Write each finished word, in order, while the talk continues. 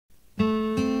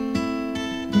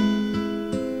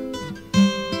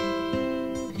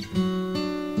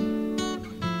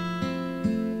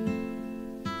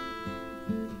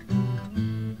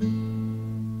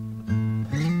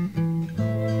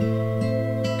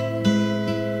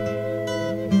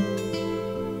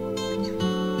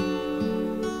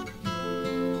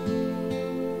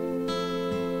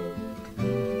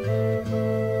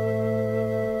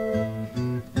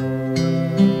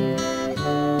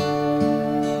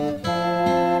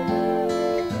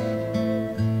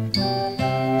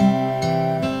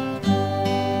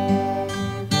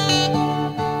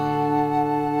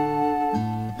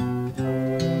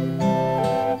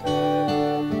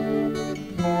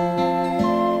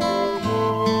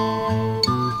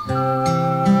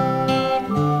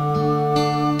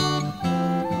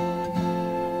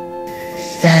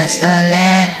as a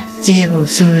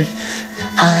latitude.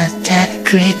 That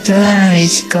creature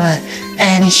is God,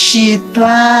 and she's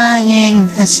flying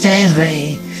the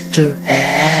stairway to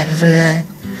heaven.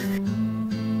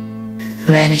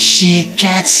 When she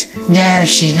gets there,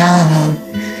 she knows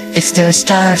if the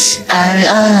stars are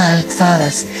all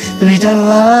false. With the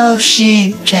love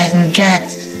she can get,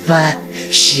 but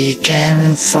she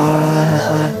can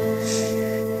fall.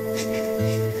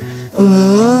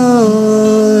 Ooh,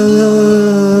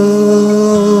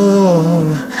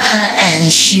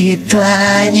 and she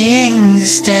flying the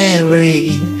stairway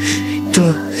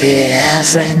to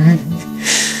heaven.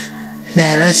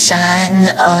 There a sign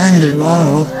on the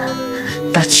wall,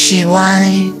 but she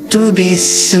wanted to be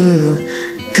sure.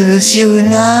 'Cause you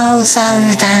know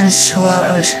sometimes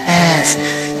words have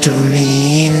to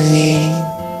meaning.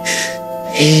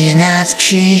 In a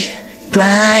tree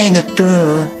by the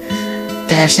door,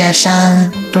 there's a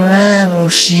song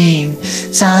approaching.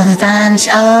 Sometimes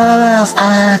all of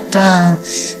our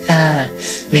tongues are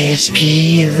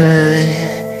misgiven.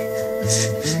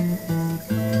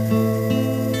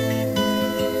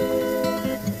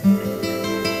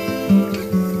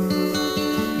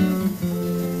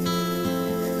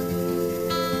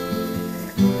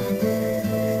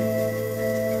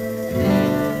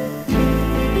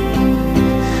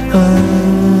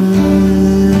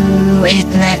 Oh, it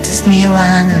makes me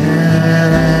wonder.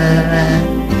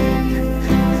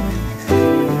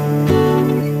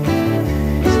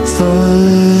 Oh,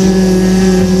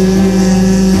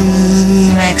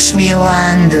 makes me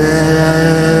wonder.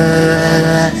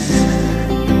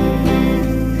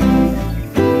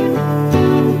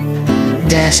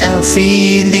 There's a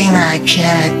feeling I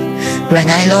get when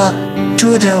I look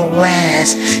to the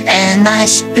west, and my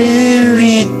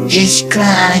spirit is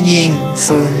crying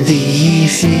for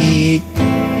defeat.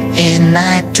 In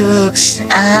my books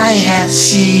I have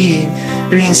seen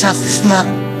rings of smoke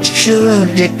through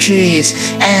the trees,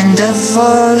 and the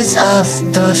voice of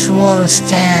those walls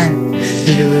stand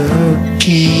looking.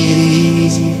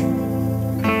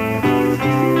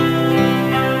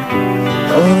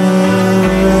 Oh,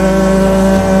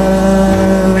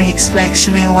 it makes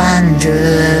me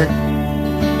wonder.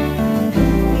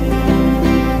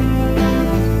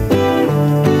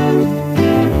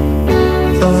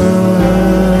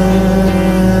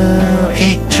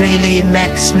 Really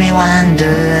makes me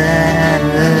wonder.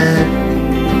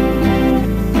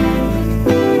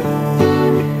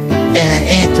 And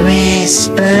it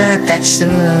whispers that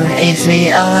soon, if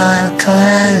we all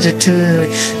call the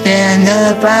truth, then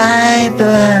the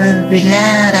Bible will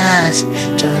let us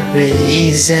the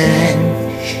reason.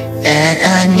 And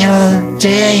a new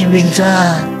day will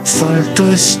dawn for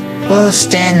truth, boast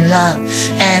and love,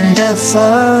 and the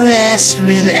forest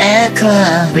will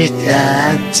echo with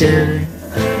laughter.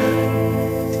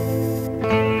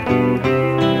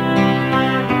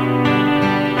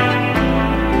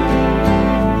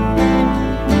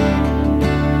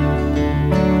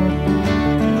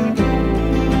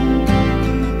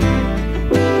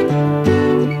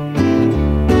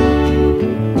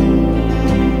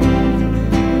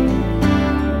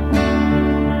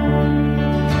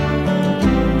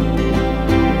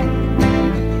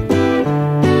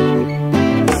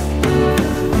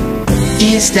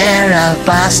 Is there a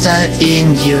bastard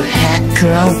in your head,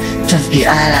 crow? Don't be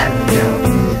alarmed, no.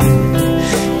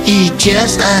 It's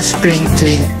just a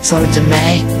sprinkling for the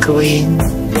May Queen.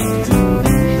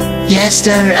 Yes,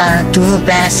 there are two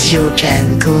paths you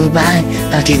can go by,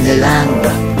 but in the long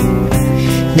run,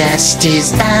 that's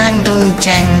this time to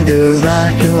change the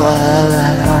road you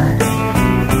are.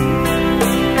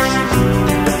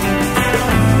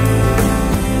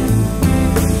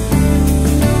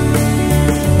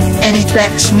 And it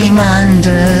makes me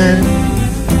wonder.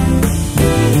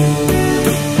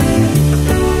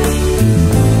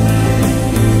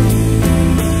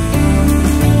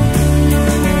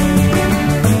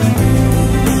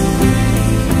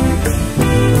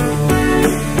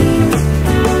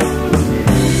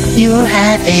 You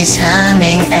had this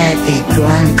humming at the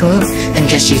one cook, and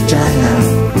guess you don't know.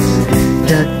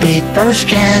 The people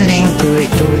scanning to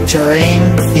it to join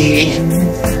in.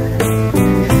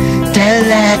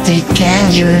 Let it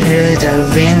can you hear the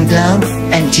wind blow,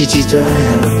 and did you don't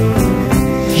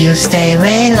know? You stay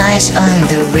way lies on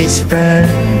the whisper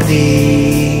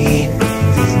beat.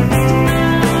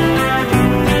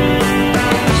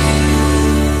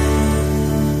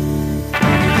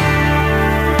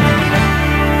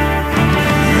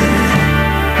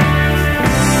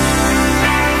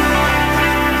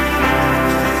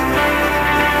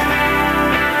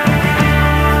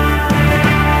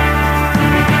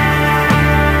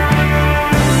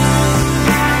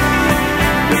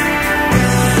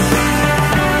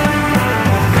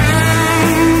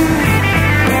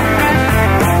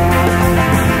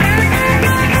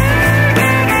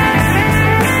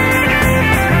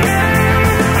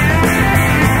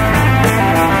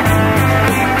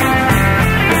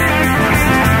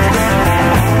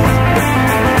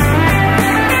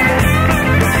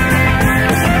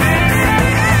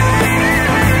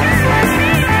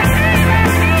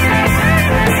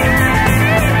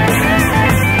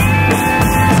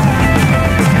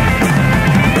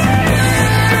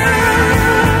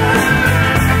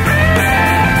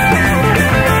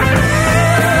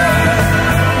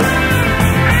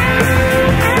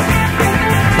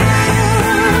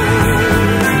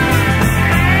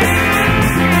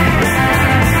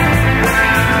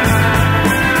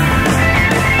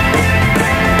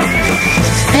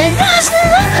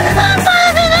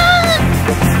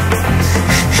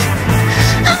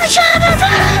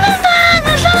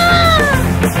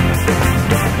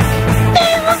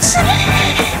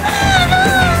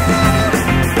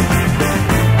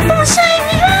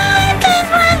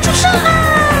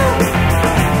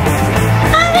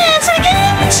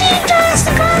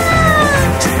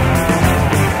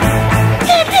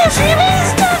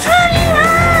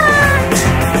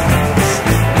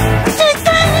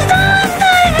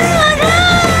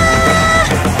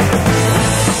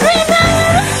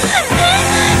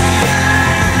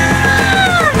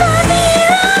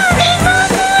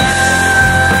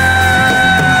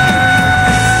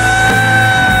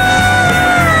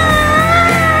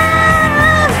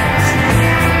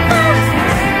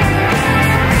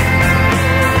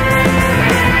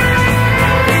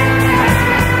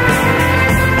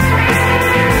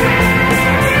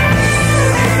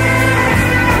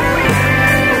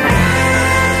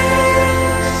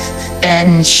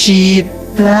 and she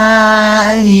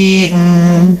buying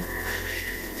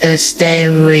a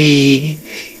stairway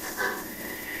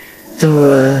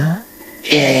to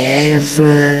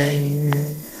heaven.